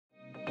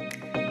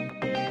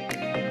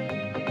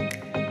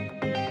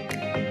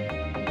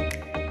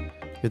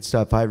Good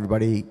stuff. Hi,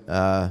 everybody.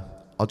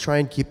 I'll try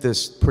and keep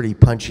this pretty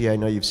punchy. I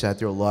know you've sat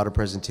through a lot of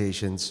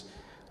presentations.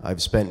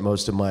 I've spent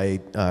most of my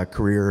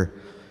career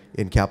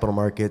in capital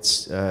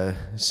markets,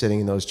 sitting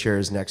in those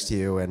chairs next to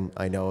you, and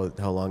I know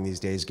how long these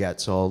days get,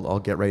 so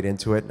I'll get right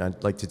into it. And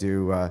I'd like to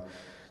do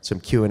some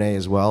Q&A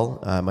as well.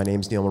 My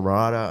name's Neil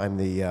Marata. I'm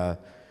the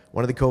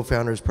one of the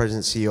co-founders,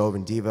 president, CEO of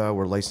Indiva.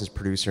 We're a licensed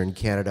producer in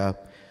Canada.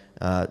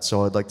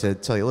 So I'd like to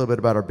tell you a little bit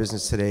about our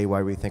business today,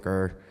 why we think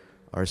our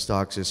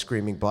stocks is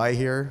screaming buy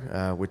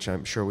here, which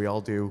I'm sure we all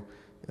do.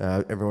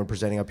 Everyone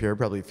presenting up here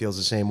probably feels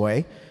the same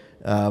way.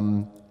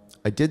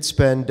 I did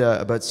spend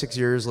about 6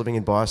 years living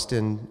in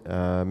Boston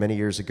many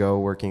years ago,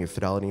 working at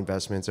Fidelity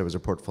Investments. I was a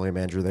portfolio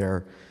manager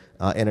there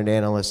and an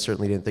analyst.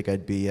 Certainly didn't think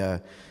I'd be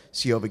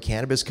CEO of a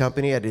cannabis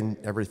company. I didn't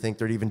ever think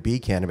there'd even be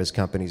cannabis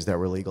companies that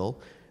were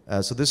legal.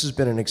 So this has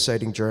been an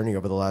exciting journey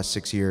over the last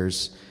 6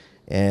 years.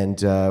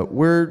 And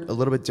we're a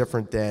little bit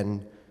different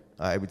than,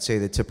 I would say,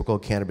 the typical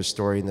cannabis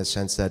story in the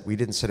sense that we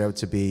didn't set out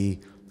to be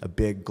a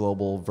big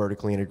global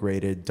vertically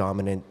integrated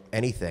dominant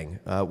anything.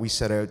 We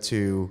set out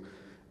to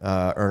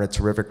earn a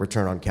terrific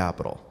return on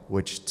capital,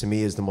 which to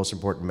me is the most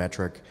important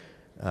metric.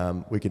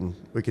 We can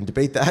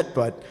debate that,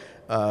 but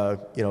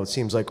it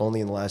seems like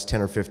only in the last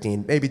 10 or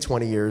 15, maybe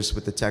 20 years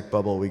with the tech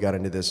bubble, we got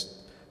into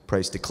this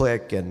price to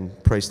click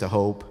and price to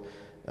hope.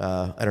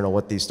 I don't know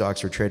what these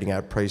stocks are trading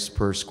at, price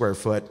per square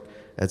foot.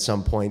 At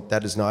some point,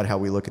 that is not how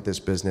we look at this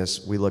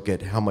business. We look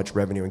at how much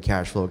revenue and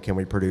cash flow can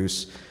we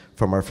produce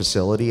from our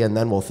facility, and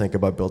then we'll think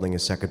about building a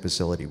second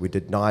facility. We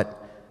did not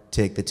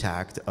take the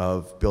tact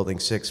of building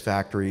 6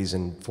 factories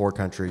in 4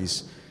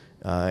 countries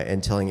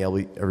and telling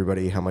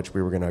everybody how much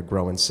we were going to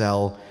grow and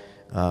sell.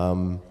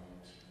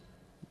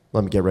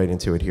 Let me get right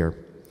into it here.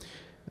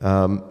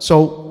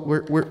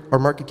 So our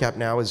market cap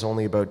now is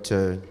only about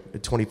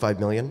 25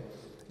 million.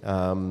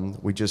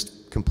 We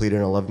just completed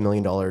an $11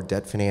 million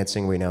debt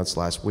financing we announced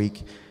last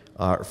week.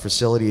 Our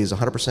facility is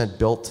 100%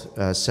 built,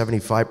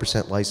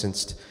 75%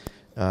 licensed.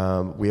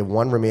 We have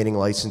 1 remaining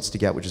license to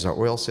get, which is our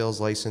oil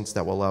sales license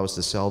that will allow us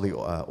to sell the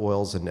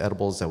oils and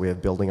edibles that we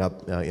have building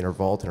up in our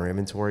vault and our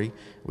inventory.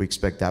 We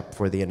expect that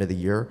before the end of the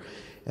year.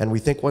 And we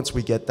think once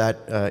we get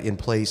that in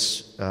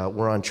place,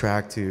 we're on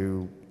track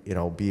to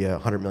be a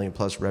 100 million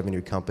plus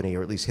revenue company,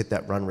 or at least hit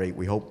that run rate,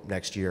 we hope,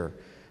 next year.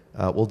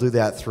 We'll do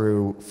that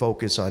through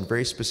focus on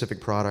very specific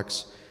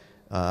products.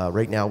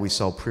 Right now we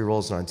sell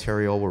pre-rolls in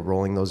Ontario. We're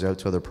rolling those out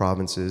to other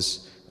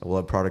provinces. We'll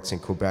have products in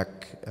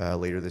Quebec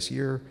later this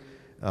year.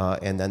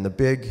 And then the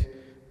big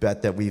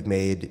bet that we've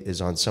made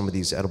is on some of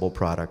these edible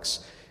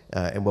products.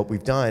 And what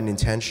we've done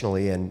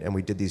intentionally, and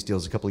we did these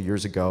deals a couple of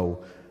years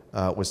ago,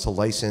 was to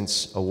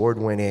license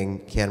award-winning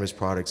cannabis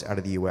products out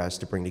of the US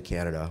to bring to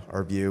Canada.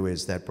 Our view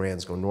is that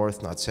brands go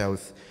north, not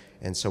south.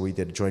 And so we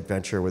did a joint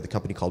venture with a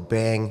company called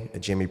Bang.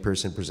 Jamie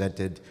Pearson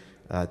presented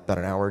about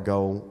an hour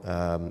ago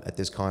at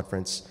this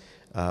conference.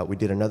 We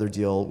did another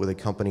deal with a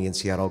company in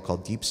Seattle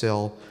called Deep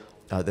Seal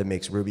that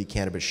makes ruby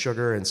cannabis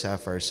sugar and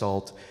sapphire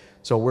salt.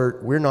 So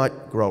we're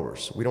not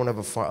growers. We don't have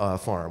a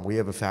farm. We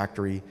have a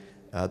factory.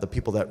 The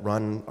people that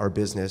run our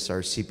business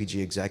are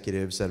CPG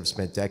executives that have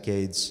spent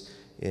decades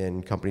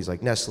in companies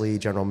like Nestle,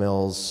 General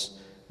Mills,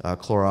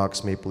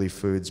 Clorox, Maple Leaf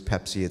Foods,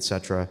 Pepsi, et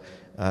cetera.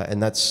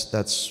 And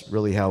that's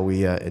really how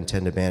we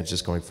intend to manage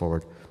this going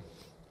forward.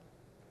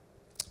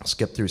 I'll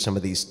skip through some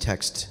of these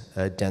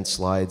text-dense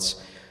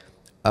slides.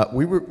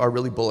 We are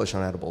really bullish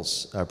on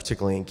edibles,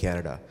 particularly in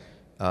Canada.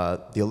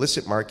 The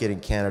illicit market in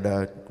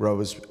Canada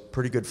grows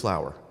pretty good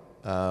flower.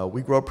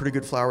 We grow pretty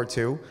good flower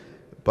too,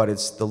 but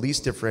it's the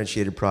least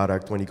differentiated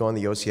product. When you go on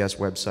the OCS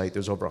website,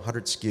 there's over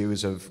 100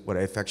 SKUs of what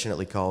I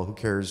affectionately call who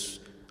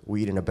cares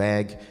weed in a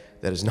bag.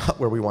 That is not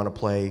where we want to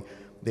play.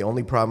 The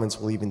only province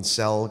we'll even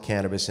sell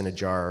cannabis in a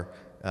jar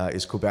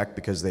is Quebec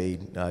because they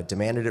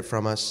demanded it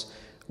from us.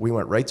 We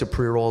went right to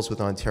pre-rolls with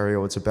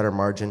Ontario. It's a better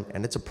margin,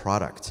 and it's a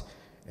product.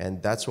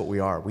 And that's what we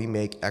are. We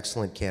make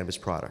excellent cannabis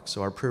products.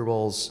 So our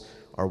pre-rolls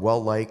are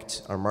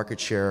well-liked. Our market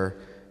share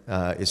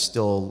is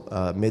still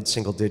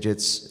mid-single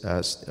digits,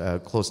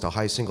 close to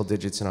high single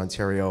digits in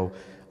Ontario,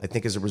 I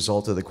think as a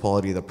result of the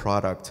quality of the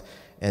product.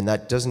 And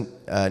that doesn't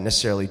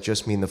necessarily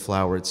just mean the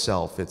flower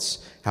itself.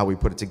 It's how we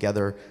put it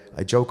together.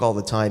 I joke all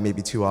the time,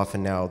 maybe too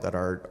often now, that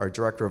our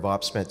director of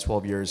ops spent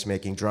 12 years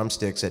making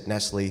drumsticks at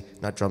Nestle,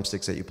 not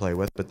drumsticks that you play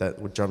with, but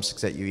with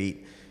drumsticks that you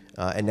eat.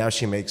 And now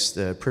she makes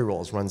the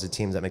pre-rolls, runs the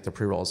teams that make the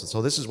pre-rolls. And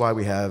so this is why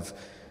we have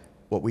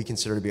what we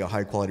consider to be a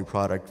high-quality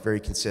product, very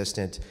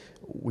consistent.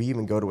 We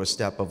even go to a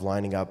step of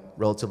lining up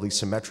relatively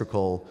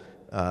symmetrical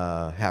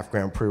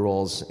half-gram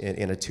pre-rolls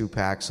in a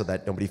 2-pack so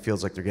that nobody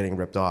feels like they're getting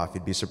ripped off.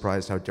 You'd be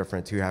surprised how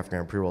different 2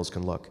 half-gram pre-rolls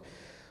can look.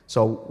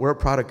 So we're a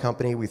product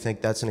company. We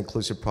think that's an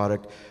inclusive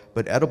product.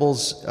 But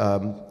edibles,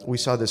 we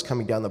saw this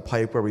coming down the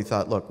pipe where we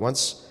thought, look,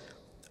 once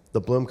the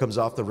bloom comes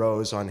off the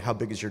rose on how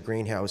big is your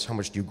greenhouse, how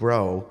much do you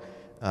grow,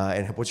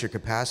 and what's your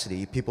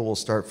capacity, people will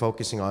start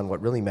focusing on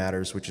what really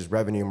matters, which is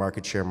revenue,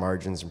 market share,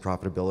 margins, and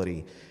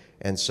profitability.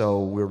 And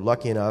so we're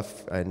lucky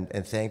enough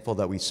and thankful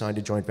that we signed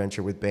a joint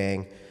venture with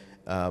Bang.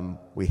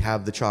 We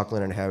have the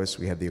chocolate in-house,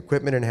 we have the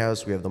equipment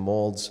in-house, we have the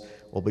molds.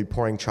 We'll be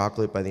pouring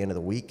chocolate by the end of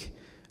the week.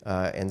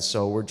 And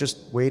so we're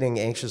just waiting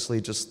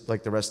anxiously, just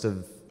like the rest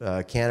of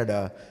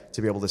Canada,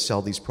 to be able to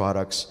sell these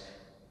products.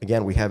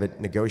 Again, we have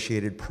it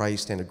negotiated,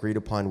 priced, and agreed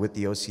upon with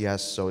the OCS,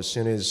 so as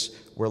soon as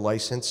we're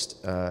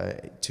licensed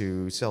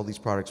to sell these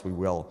products, we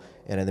will.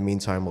 And in the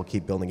meantime, we'll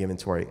keep building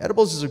inventory.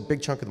 Edibles is a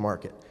big chunk of the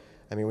market.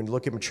 I mean, when you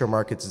look at mature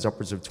markets, it's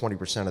upwards of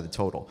 20% of the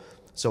total.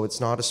 So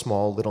it's not a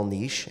small little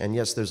niche, and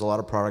yes, there's a lot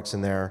of products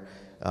in there.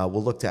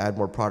 We'll look to add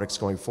more products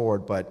going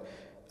forward, but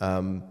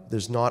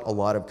there's not a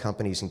lot of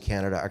companies in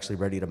Canada actually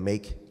ready to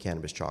make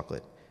cannabis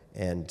chocolate.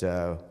 And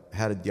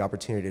had the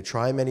opportunity to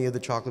try many of the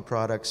chocolate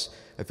products.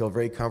 I feel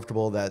very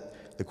comfortable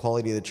that the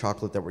quality of the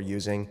chocolate that we're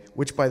using,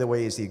 which by the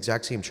way is the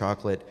exact same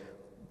chocolate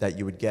that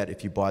you would get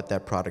if you bought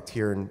that product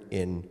here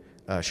in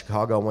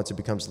Chicago once it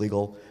becomes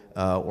legal,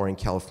 or in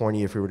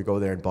California if we were to go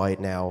there and buy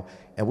it now.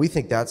 And we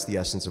think that's the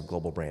essence of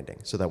global branding,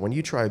 so that when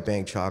you try a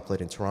Bang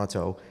chocolate in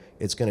Toronto,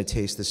 it's going to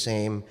taste the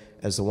same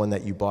as the one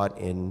that you bought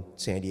in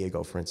San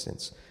Diego, for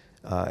instance.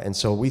 And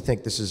so we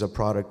think this is a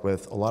product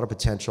with a lot of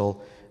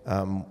potential.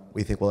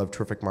 We think we'll have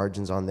terrific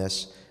margins on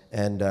this,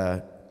 and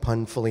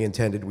pun fully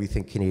intended, we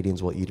think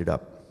Canadians will eat it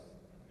up.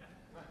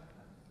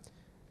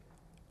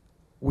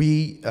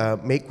 We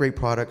make great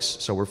products,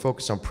 so we're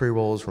focused on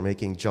pre-rolls, we're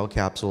making gel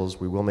capsules,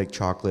 we will make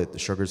chocolate, the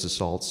sugars, the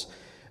salts.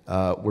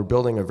 We're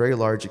building a very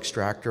large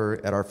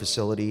extractor at our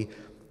facility,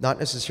 not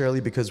necessarily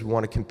because we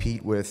want to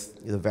compete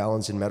with the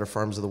Valens and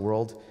Metafarms of the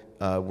world.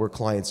 We're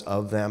clients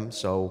of them,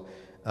 so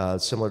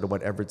similar to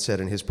what Everett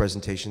said in his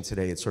presentation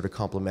today, it's sort of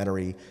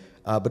complementary.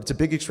 But it's a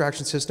big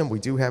extraction system. We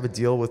do have a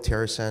deal with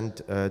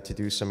TerraSend to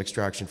do some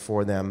extraction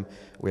for them.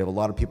 We have a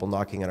lot of people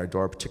knocking on our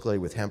door, particularly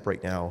with hemp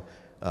right now,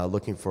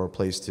 looking for a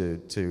place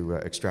to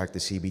extract the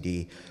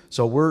CBD.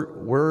 So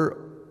we're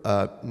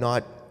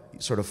not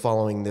sort of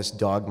following this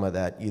dogma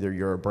that either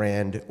you're a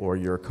brand or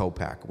you're a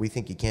co-pack. We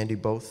think you can do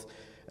both.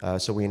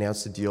 So we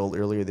announced a deal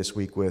earlier this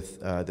week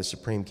with the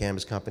Supreme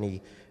Cannabis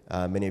Company.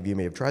 Many of you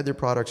may have tried their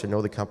products or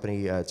know the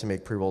company, to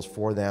make pre-rolls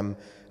for them.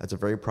 That's a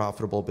very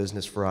profitable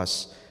business for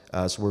us.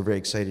 So we're very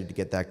excited to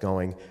get that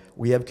going.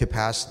 We have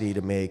capacity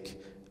to make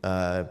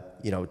 10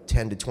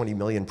 to 20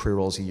 million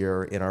pre-rolls a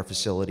year in our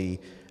facility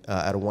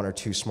out of 1 or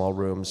 2 small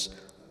rooms.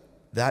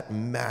 That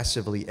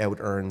massively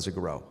out-earns a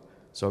grow.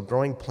 So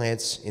growing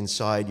plants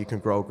inside, you can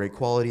grow great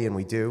quality, and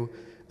we do.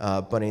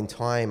 But in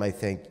time, I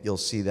think you'll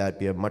see that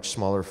be a much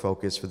smaller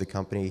focus for the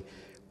company.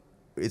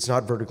 It's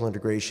not vertical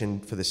integration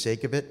for the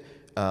sake of it.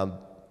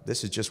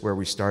 This is just where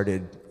we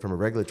started from a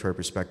regulatory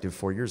perspective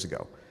 4 years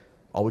ago.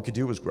 All we could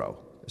do was grow.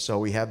 So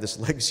we have this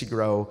legacy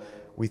grow.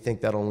 We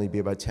think that'll only be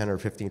about 10 or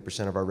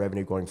 15% of our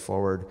revenue going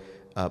forward.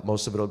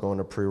 Most of it will go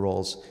into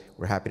pre-rolls.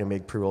 We're happy to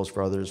make pre-rolls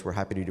for others. We're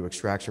happy to do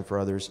extraction for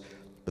others.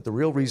 But the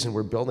real reason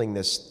we're building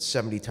this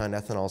 70-ton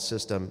ethanol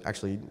system,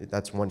 actually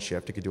that's one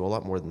shift, it could do a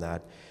lot more than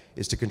that,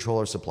 is to control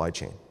our supply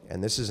chain.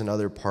 And this is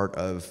another part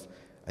of,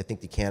 I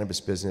think, the cannabis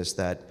business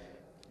that,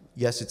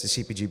 yes, it's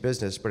a CPG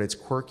business, but it's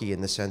quirky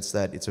in the sense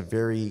that it's a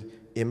very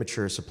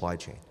immature supply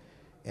chain.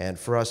 And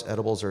for us,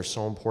 edibles are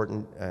so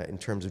important in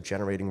terms of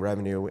generating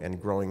revenue and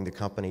growing the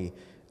company.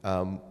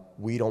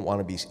 We don't want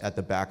to be at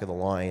the back of the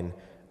line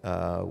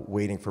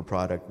waiting for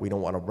product. We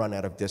don't want to run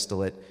out of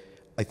distillate.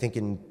 I think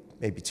in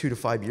maybe 2 to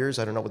 5 years,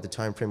 I don't know what the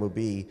time frame will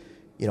be,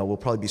 we'll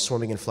probably be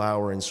swimming in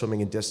flour and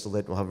swimming in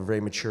distillate. We'll have a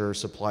very mature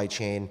supply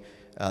chain.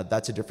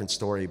 That's a different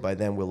story. By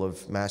then, we'll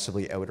have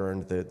massively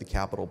out-earned the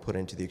capital put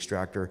into the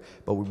extractor,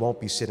 but we won't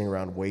be sitting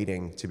around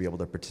waiting to be able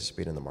to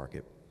participate in the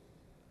market.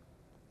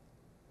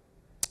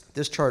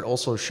 This chart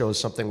also shows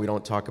something we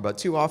don't talk about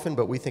too often,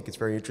 but we think it's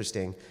very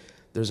interesting.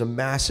 There's a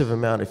massive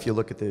amount, if you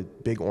look at the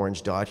big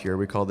orange dot here,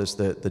 we call this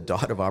the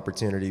dot of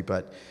opportunity,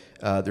 but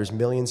there's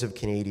millions of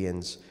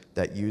Canadians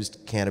that used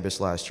cannabis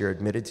last year,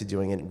 admitted to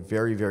doing it in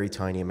very, very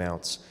tiny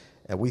amounts.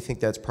 And we think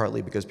that's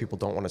partly because people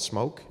don't want to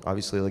smoke.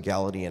 Obviously,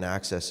 legality and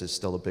access is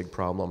still a big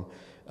problem.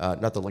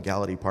 Not the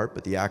legality part,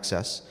 but the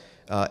access.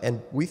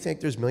 And we think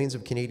there's millions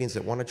of Canadians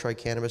that want to try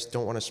cannabis,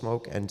 don't want to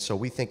smoke, and so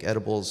we think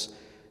edibles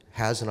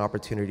has an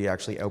opportunity to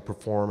actually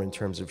outperform in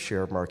terms of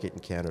share of market in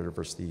Canada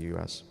versus the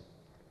US.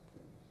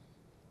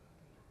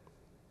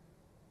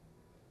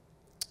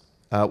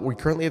 We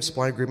currently have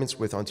supply agreements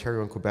with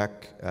Ontario and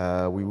Quebec.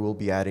 We will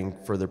be adding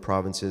further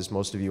provinces.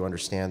 Most of you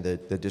understand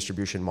the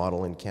distribution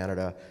model in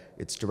Canada.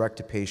 It's direct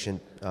to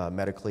patient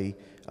medically.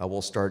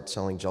 We'll start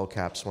selling gel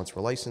caps once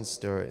we're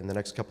licensed in the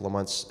next couple of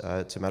months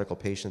to medical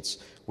patients.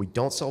 We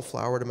don't sell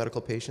flour to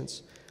medical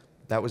patients.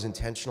 That was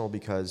intentional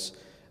because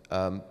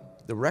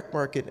the rec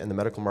market and the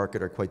medical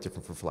market are quite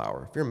different for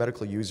flour. If you're a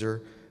medical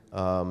user,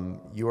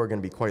 you are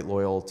going to be quite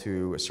loyal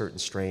to a certain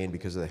strain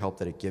because of the help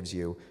that it gives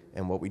you.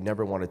 And what we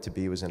never wanted to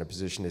be was in a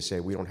position to say,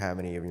 we don't have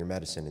any of your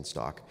medicine in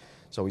stock.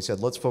 So we said,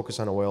 let's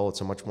focus on oil.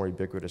 It's a much more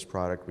ubiquitous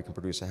product. We can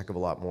produce a heck of a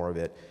lot more of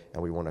it,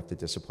 and we won't have to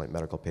disappoint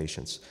medical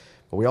patients.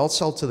 But we all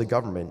sell to the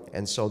government,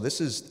 and so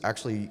this is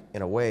actually,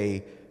 in a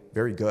way,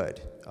 very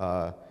good.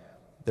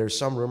 There's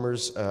some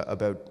rumors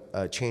about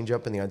a change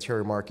up in the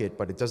Ontario market,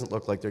 but it doesn't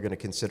look like they're going to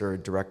consider a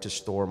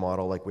direct-to-store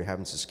model like we have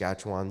in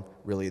Saskatchewan,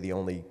 really the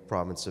only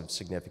province of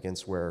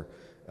significance where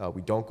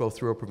we don't go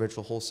through a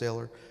provincial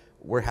wholesaler.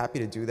 We're happy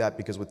to do that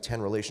because with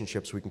 10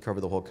 relationships, we can cover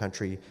the whole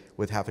country.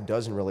 With half a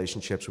dozen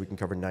relationships, we can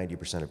cover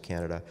 90% of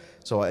Canada.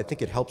 So I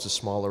think it helps a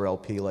smaller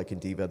LP like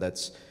Indiva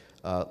that's,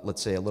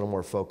 let's say, a little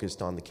more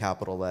focused on the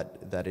capital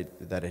that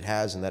it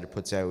has and that it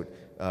puts out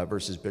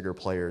versus bigger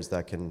players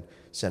that can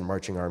send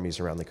marching armies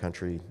around the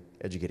country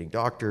educating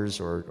doctors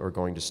or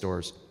going to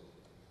stores.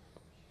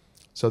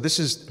 So this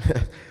is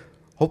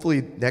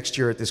hopefully next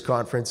year at this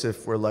conference,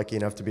 if we're lucky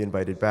enough to be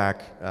invited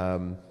back,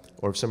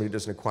 or if somebody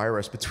doesn't acquire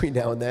us between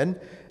now and then,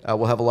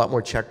 we'll have a lot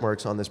more check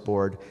marks on this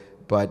board.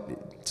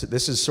 But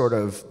this is sort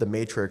of the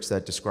matrix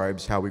that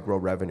describes how we grow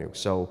revenue.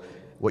 So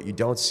what you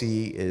don't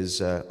see is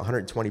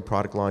 120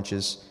 product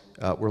launches.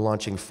 We're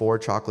launching 4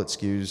 chocolate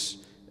SKUs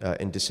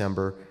in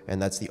December,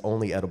 and that's the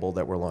only edible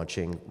that we're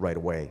launching right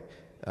away.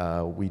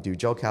 We do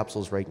gel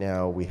capsules right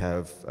now. We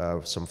have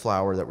some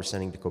flour that we're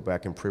sending to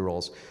Quebec in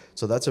pre-rolls.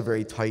 So that's a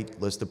very tight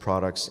list of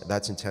products.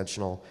 That's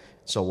intentional.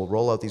 So we'll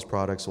roll out these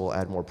products, we'll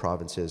add more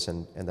provinces,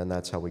 and then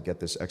that's how we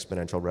get this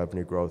exponential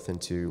revenue growth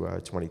into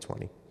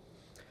 2020.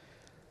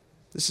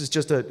 This is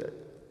just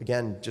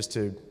again, just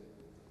to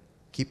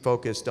keep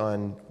focused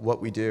on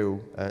what we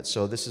do.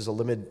 So this is a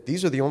limit.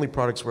 These are the only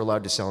products we're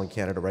allowed to sell in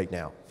Canada right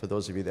now, for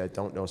those of you that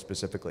don't know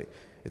specifically.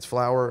 It's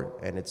flour,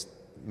 and it's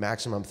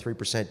maximum 3%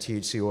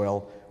 THC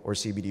oil or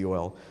CBD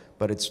oil.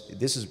 But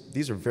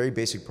these are very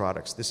basic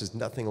products. This is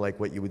nothing like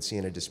what you would see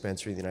in a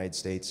dispensary in the United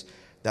States.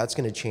 That's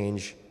going to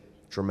change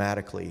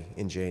dramatically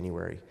in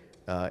January.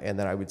 And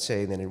then I would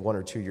say that in 1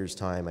 or 2 years'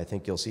 time, I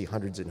think you'll see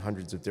hundreds and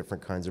hundreds of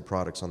different kinds of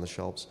products on the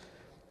shelves.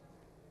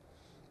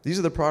 These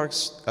are the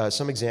products,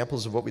 some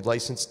examples of what we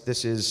licensed.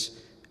 This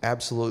is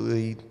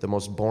absolutely the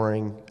most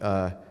boring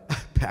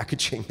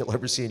packaging you'll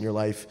ever see in your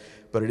life,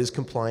 but it is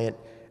compliant.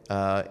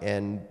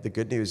 And the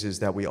good news is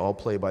that we all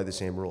play by the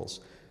same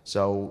rules.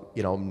 So,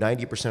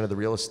 90% of the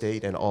real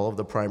estate and all of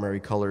the primary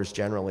colors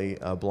generally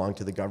belong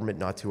to the government,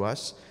 not to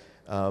us.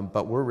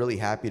 But we're really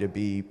happy to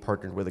be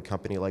partnered with a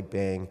company like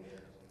Bang.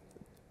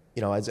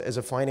 As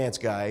a finance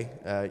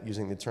guy,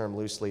 using the term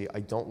loosely,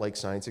 I don't like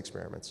science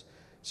experiments.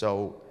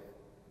 So,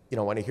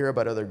 when I hear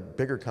about other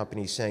bigger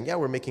companies saying, yeah,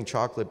 we're making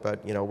chocolate,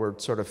 but, we're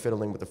sort of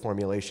fiddling with the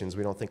formulations,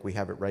 we don't think we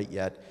have it right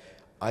yet,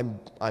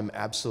 I'm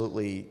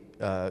absolutely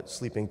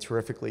sleeping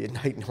terrifically at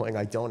night knowing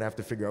I don't have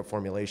to figure out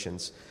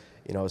formulations.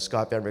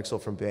 Scott Van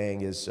Rixel from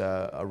Bang is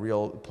a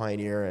real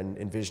pioneer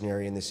and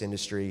visionary in this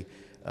industry.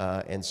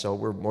 And so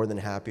we're more than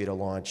happy to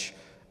launch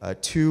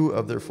 2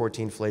 of their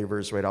 14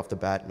 flavors right off the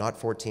bat. Not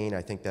 14,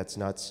 I think that's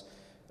nuts.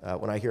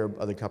 When I hear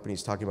other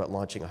companies talking about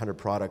launching 100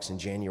 products in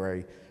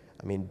January,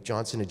 I mean,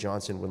 Johnson &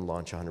 Johnson wouldn't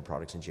launch 100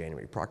 products in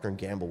January. Procter &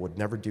 Gamble would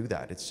never do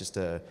that. It's just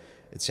it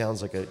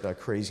sounds like a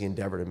crazy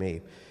endeavor to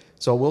me.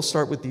 So we'll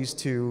start with these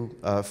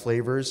 2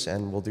 flavors,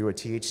 and we'll do a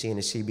THC and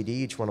a CBD.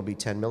 Each one will be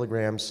 10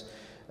 milligrams.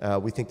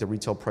 We think the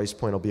retail price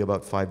point will be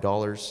about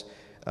 $5.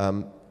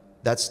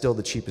 That's still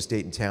the cheapest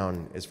date in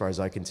town, as far as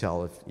I can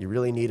tell. If you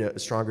really need a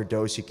stronger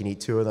dose, you can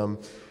eat 2 of them.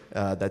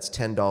 That's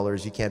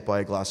 $10. You can't buy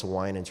a glass of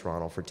wine in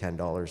Toronto for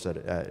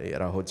 $10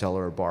 at a hotel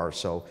or a bar.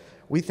 So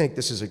we think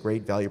this is a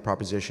great value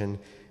proposition.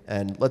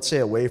 And let's say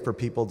a way for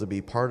people to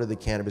be part of the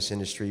cannabis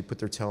industry, put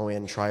their toe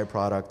in, try a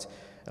product.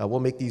 We'll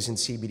make these in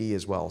CBD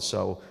as well.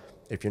 So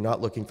if you're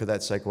not looking for that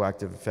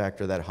psychoactive effect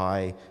or that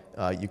high,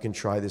 you can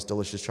try this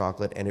delicious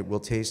chocolate, and it will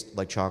taste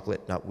like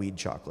chocolate, not weed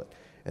chocolate.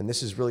 And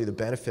this is really the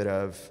benefit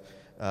of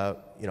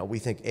we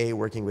think,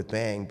 working with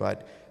Bang,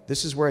 but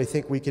this is where I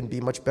think we can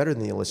be much better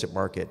than the illicit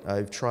market.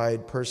 I've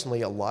tried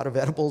personally a lot of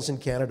edibles in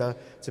Canada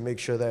to make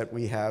sure that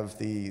we have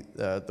the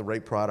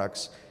right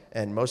products,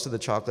 and most of the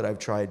chocolate I've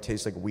tried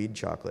tastes like weed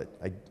chocolate.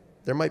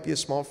 There might be a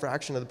small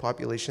fraction of the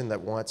population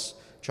that wants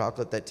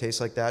chocolate that tastes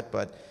like that,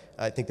 but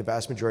I think the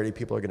vast majority of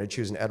people are going to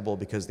choose an edible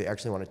because they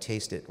actually want to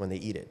taste it when they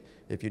eat it.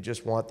 If you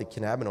just want the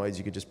cannabinoids,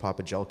 you could just pop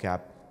a gel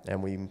cap,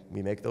 and we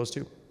make those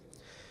too.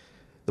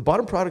 The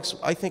bottom products,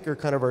 I think, are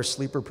kind of our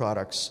sleeper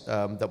products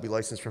that we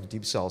license from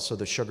Deep Cell, so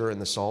the sugar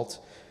and the salt.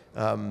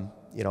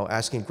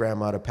 Asking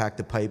grandma to pack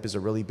the pipe is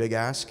a really big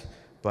ask,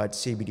 but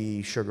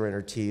CBD, sugar in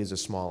her tea is a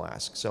small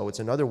ask. So it's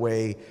another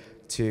way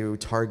to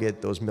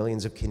target those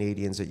millions of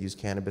Canadians that use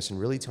cannabis in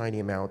really tiny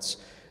amounts.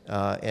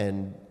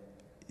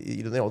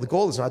 The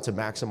goal is not to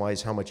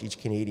maximize how much each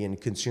Canadian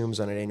consumes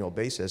on an annual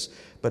basis,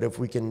 but if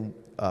we can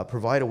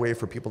provide a way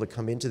for people to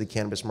come into the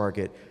cannabis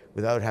market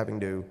without having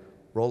to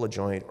roll a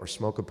joint or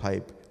smoke a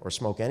pipe or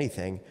smoke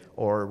anything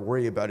or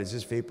worry about, is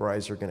this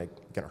vaporizer going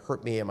to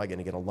hurt me? Am I going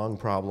to get a lung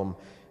problem?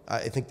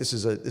 I think this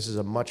is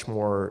a much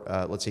more,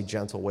 let's say,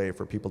 gentle way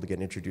for people to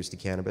get introduced to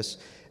cannabis.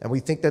 And we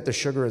think that the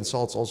sugar and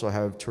salts also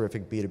have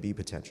terrific B2B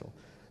potential.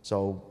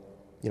 So,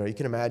 you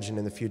can imagine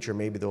in the future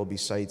maybe there will be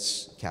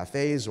sites,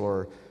 cafes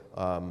or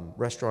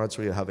restaurants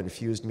where you'll have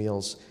infused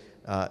meals.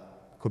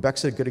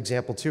 Quebec's a good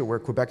example too, where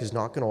Quebec is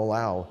not going to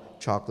allow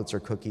chocolates or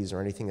cookies or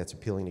anything that's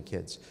appealing to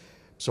kids.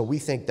 So we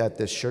think that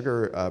this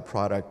sugar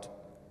product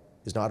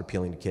is not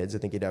appealing to kids. I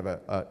think you'd have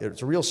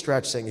it's a real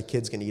stretch saying a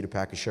kid's going to eat a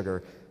pack of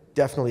sugar.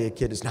 Definitely a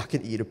kid is not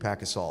going to eat a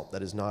pack of salt.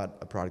 That is not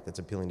a product that's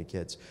appealing to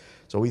kids.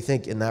 So we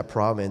think in that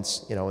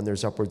province, and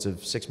there's upwards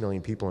of 6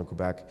 million people in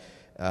Quebec,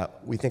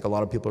 we think a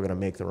lot of people are going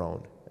to make their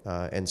own.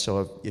 And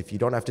so if you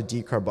don't have to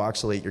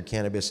decarboxylate your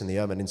cannabis in the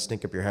oven and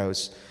stink up your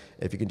house,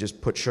 if you can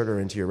just put sugar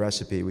into your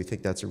recipe, we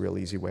think that's a real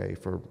easy way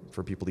for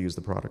people to use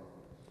the product.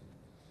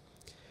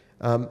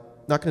 Not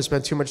going to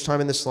spend too much time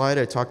in this slide.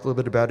 I talked a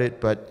little bit about it,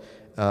 but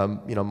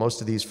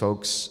most of these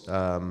folks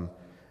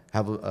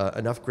have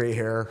enough gray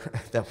hair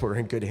that we're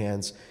in good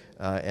hands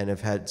and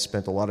have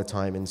spent a lot of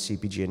time in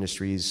CPG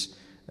industries.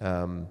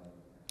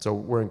 So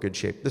we're in good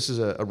shape. This is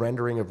a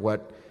rendering of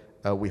what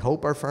we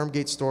hope our farm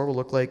gate store will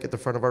look like at the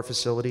front of our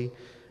facility.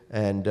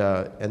 And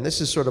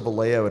this is sort of a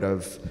layout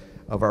of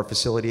our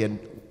facility. And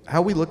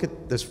how we look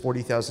at this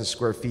 40,000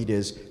 square feet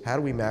is, how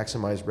do we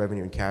maximize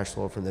revenue and cash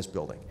flow from this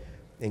building?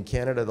 In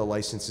Canada, the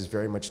license is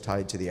very much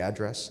tied to the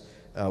address.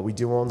 We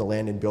do own the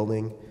land and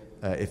building.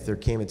 If there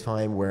came a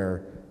time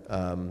where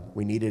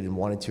we needed and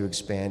wanted to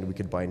expand, we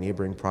could buy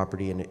neighboring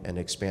property and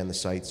expand the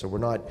site. So we're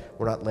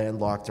not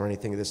landlocked or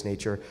anything of this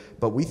nature,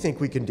 but we think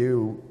we can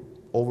do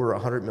over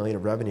 100 million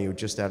of revenue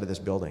just out of this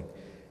building.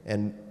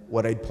 And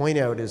what I'd point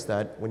out is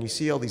that when you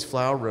see all these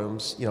flower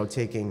rooms,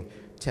 taking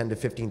 10 to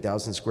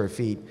 15,000 square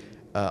feet,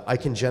 I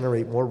can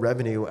generate more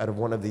revenue out of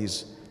one of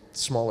these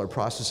smaller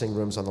processing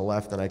rooms on the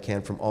left than I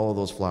can from all of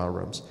those flower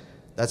rooms.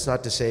 That's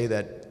not to say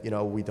that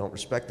we don't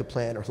respect the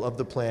plant or love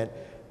the plant.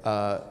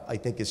 I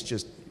think it's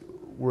just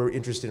we're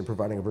interested in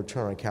providing a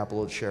return on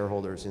capital to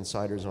shareholders.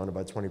 Insiders own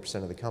about 20%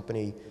 of the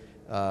company.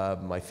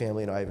 My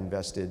family and I have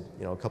invested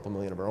a couple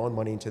million of our own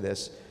money into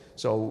this.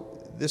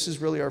 So this is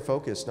really our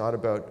focus, not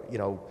about,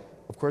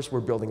 of course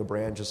we're building a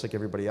brand just like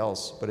everybody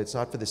else, but it's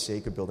not for the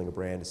sake of building a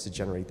brand, it's to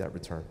generate that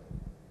return.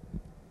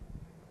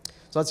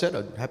 So that's it.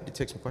 I'm happy to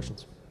take some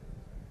questions.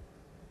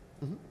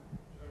 Mm-hmm.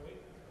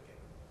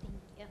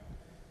 Yeah.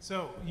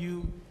 So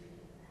you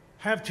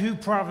have 2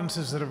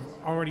 provinces that have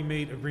already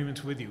made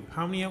agreements with you.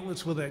 How many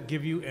outlets will that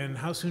give you, and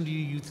how soon do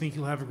you think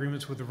you'll have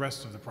agreements with the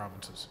rest of the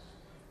provinces?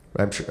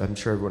 I'm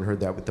sure everyone heard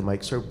that with the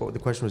mic. So the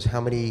question was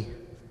how many?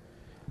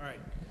 All right.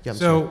 Yeah,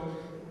 so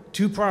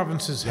 2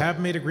 provinces have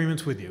made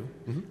agreements with you.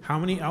 Mm-hmm. How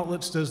many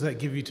outlets does that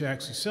give you to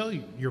actually sell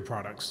your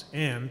products?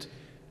 And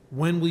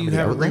when will you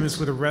have outlets? agreements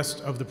with the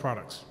rest of the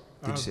products?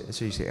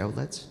 So you say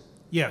outlets?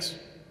 Yes.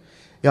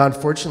 Yeah,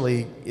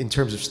 unfortunately, in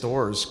terms of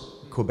stores,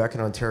 Quebec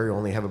and Ontario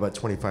only have about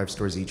 25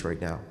 stores each right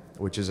now,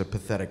 which is a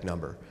pathetic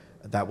number.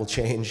 That will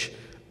change.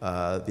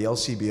 The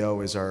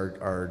LCBO is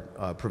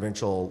our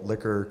provincial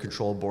liquor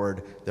control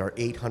board. There are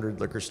 800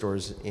 liquor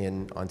stores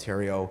in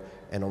Ontario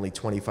and only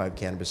 25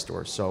 cannabis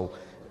stores. So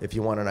if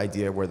you want an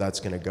idea of where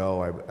that's going to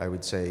go, I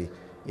would say,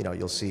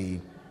 you'll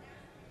see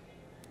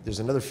there's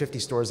another 50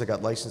 stores that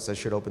got licensed that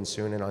should open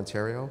soon in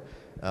Ontario.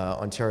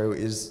 Ontario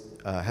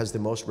has the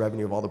most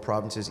revenue of all the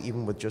provinces,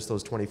 even with just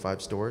those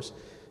 25 stores.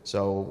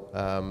 So,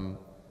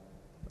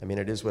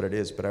 it is what it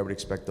is, but I would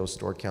expect those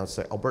store counts.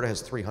 Alberta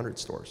has 300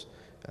 stores,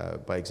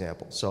 by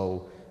example.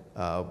 So,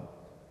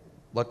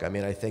 look,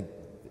 I think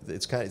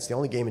it's the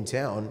only game in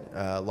town.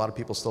 A lot of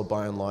people still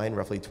buy online,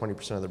 roughly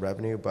 20% of the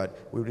revenue, but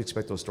we would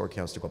expect those store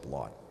counts to go up a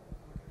lot.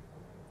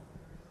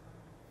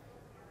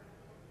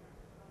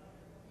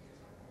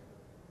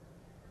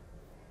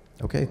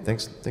 Okay,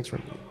 thanks for.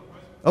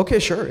 Okay,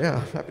 sure,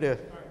 yeah, happy to.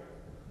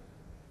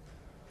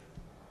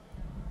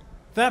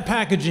 That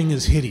packaging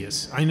is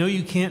hideous. I know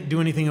you can't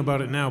do anything about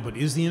it now, but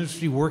is the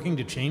industry working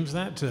to change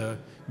that, to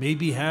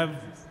maybe have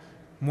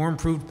more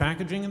improved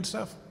packaging and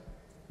stuff?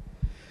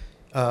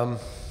 I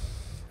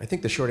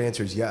think the short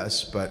answer is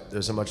yes, but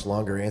there's a much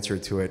longer answer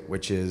to it,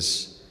 which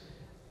is,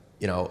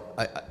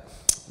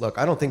 look,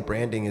 I don't think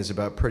branding is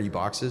about pretty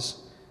boxes.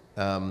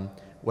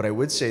 What I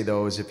would say,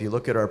 though, is if you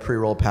look at our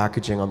pre-roll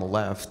packaging on the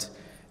left,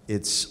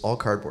 it's all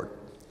cardboard.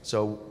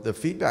 So the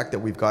feedback that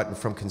we've gotten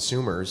from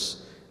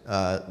consumers,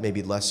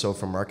 maybe less so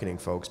from marketing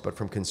folks, but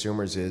from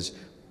consumers is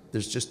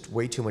there's just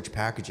way too much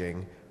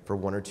packaging for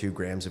 1 or 2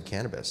 grams of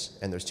cannabis,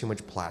 and there's too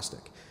much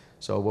plastic.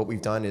 So what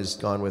we've done is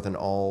gone with an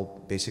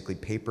all basically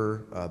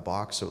paper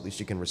box, so at least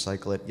you can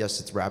recycle it. Yes,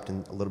 it's wrapped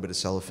in a little bit of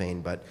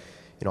cellophane, but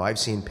I've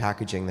seen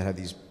packaging that have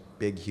these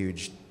big,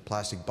 huge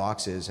plastic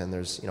boxes, and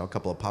there's a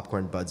couple of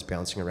popcorn buds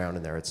bouncing around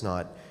in there. It's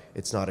not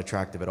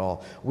attractive at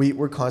all.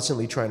 We're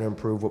constantly trying to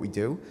improve what we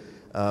do.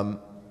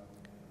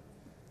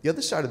 The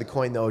other side of the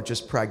coin, though,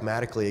 just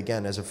pragmatically,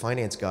 again, as a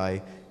finance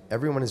guy,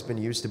 everyone has been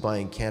used to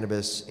buying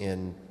cannabis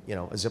in a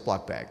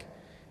Ziploc bag.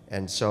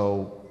 And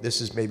so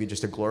this is maybe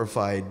just a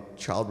glorified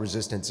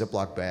child-resistant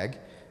Ziploc bag.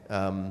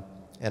 And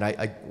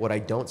what I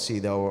don't see,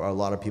 though, are a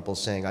lot of people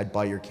saying, I'd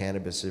buy your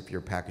cannabis if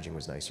your packaging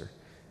was nicer.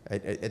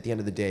 At the end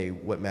of the day,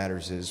 what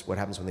matters is what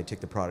happens when they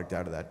take the product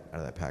out of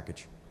that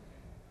package.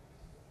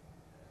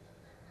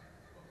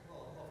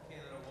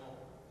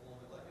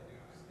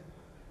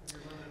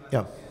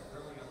 Yeah.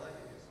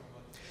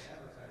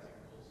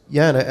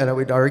 Yeah, and I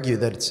would argue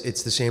that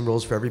it's the same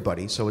rules for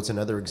everybody. So it's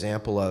another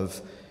example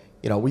of,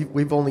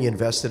 we've only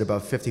invested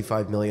about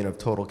 $55 million of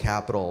total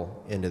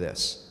capital into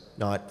this.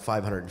 not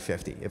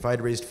 550. If I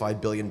had raised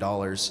 $5 billion,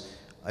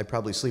 I'd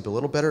probably sleep a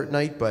little better at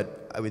night,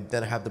 but I would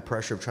then have the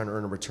pressure of trying to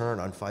earn a return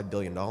on $5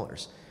 billion.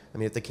 I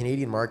mean, if the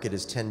Canadian market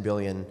is $10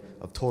 billion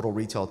of total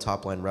retail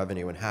top-line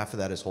revenue and half of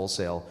that is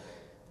wholesale,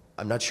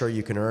 I'm not sure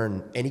you can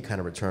earn any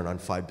kind of return on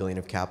 $5 billion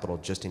of capital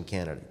just in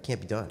Canada. It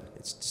can't be done.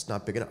 It's just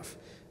not big enough.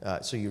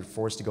 So you're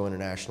forced to go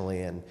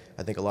internationally, and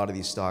I think a lot of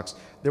these stocks,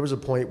 there was a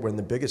point when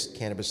the biggest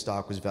cannabis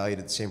stock was valued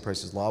at the same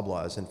price as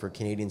Loblaws, and for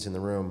Canadians in the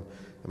room,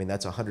 I mean,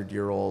 that's a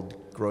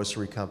 100-year-old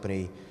grocery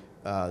company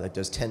that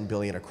does $10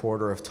 billion a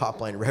quarter of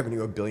top-line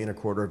revenue, $1 billion a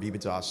quarter of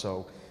EBITDA.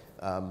 So,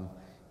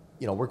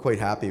 you know, we're quite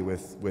happy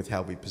with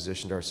how we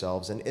positioned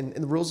ourselves, and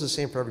the rules are the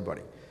same for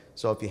everybody.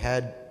 So if you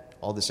had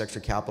all this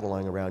extra capital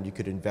lying around, you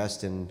could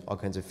invest in all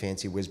kinds of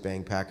fancy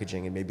whiz-bang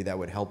packaging, and maybe that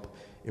would help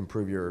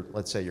improve your,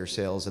 let's say, your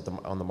sales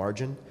on the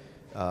margin.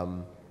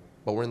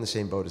 But we're in the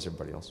same boat as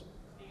everybody else.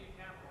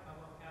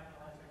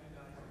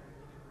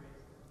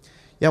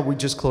 Yeah, we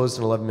just closed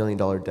an $11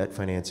 million debt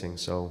financing,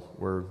 so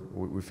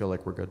we feel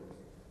like we're good.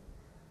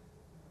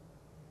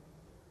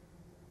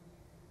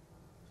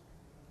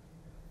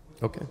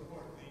 Okay.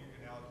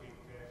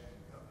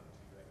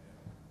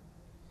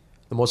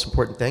 The most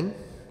important thing?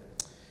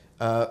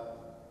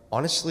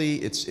 Honestly,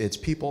 it's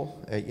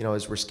people. You know,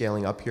 as we're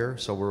scaling up here,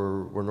 so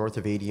we're north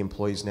of 80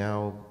 employees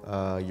now.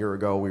 A year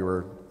ago, we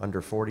were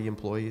under 40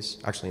 employees.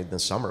 Actually, in the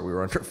summer, we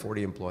were under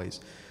 40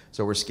 employees.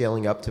 So we're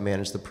scaling up to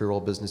manage the pre-roll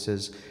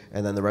businesses,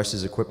 and then the rest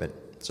is equipment.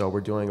 So we're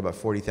doing about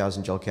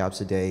 40,000 gel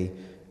caps a day.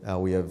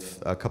 We have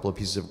a couple of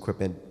pieces of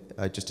equipment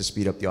just to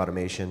speed up the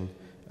automation.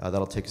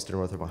 That'll take us to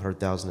north of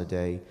 100,000 a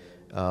day.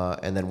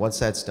 And then once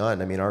that's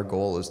done, I mean, our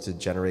goal is to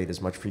generate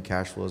as much free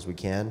cash flow as we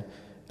can.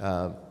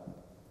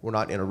 We're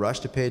not in a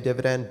rush to pay a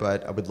dividend,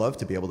 but I would love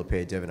to be able to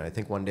pay a dividend. I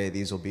think one day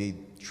these will be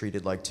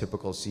treated like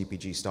typical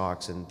CPG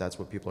stocks, and that's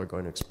what people are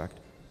going to expect.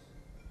 Do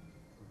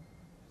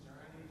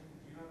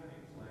you have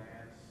any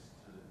plans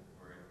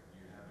or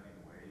do you have any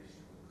ways to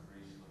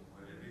increase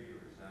liquidity,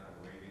 or is that a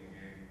waiting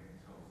game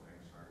until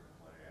things start to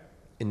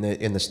play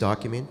out? In the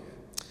stock, you mean?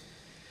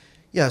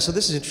 Yeah, so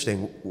this is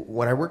interesting.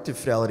 When I worked at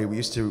Fidelity, we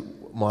used to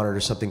monitor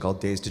something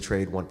called days to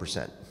trade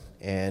 1%.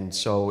 And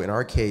so in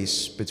our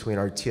case, between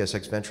our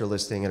TSX Venture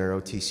listing and our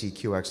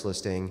OTCQX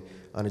listing,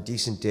 on a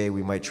decent day,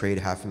 we might trade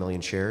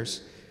 500,000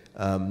 shares.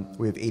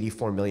 We have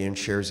 84 million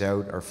shares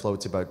out. Our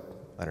float's about,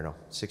 I don't know,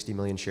 60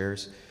 million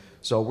shares.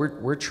 So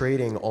we're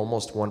trading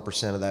almost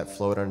 1% of that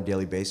float on a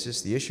daily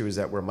basis. The issue is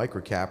that we're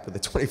microcap with a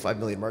 25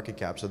 million market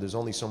cap, so there's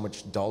only so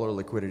much dollar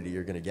liquidity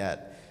you're going to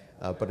get.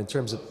 But in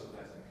terms of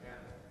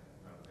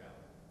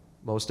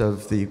most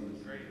of the...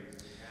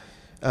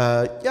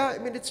 yeah, I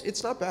mean,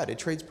 it's not bad. It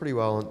trades pretty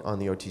well on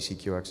the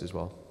OTCQX as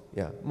well.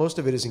 Yeah, most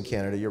of it is in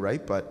Canada, you're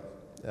right, but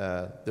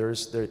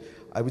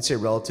I would say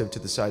relative to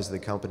the size of the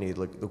company,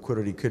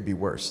 liquidity could be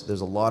worse. There's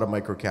a lot of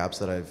microcaps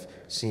that I've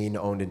seen,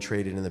 owned, and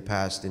traded in the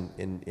past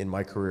in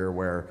my career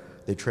where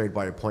they trade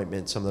by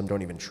appointment. Some of them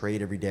don't even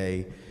trade every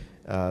day.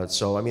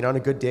 So, I mean, on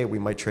a good day, we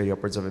might trade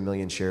upwards of 1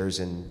 million shares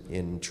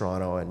in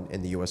Toronto and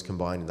in the US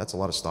combined, and that's a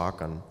lot of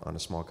stock on a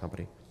small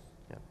company.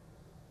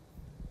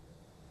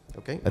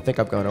 Okay, I think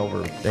I've gone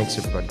over. Thanks,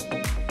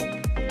 everybody.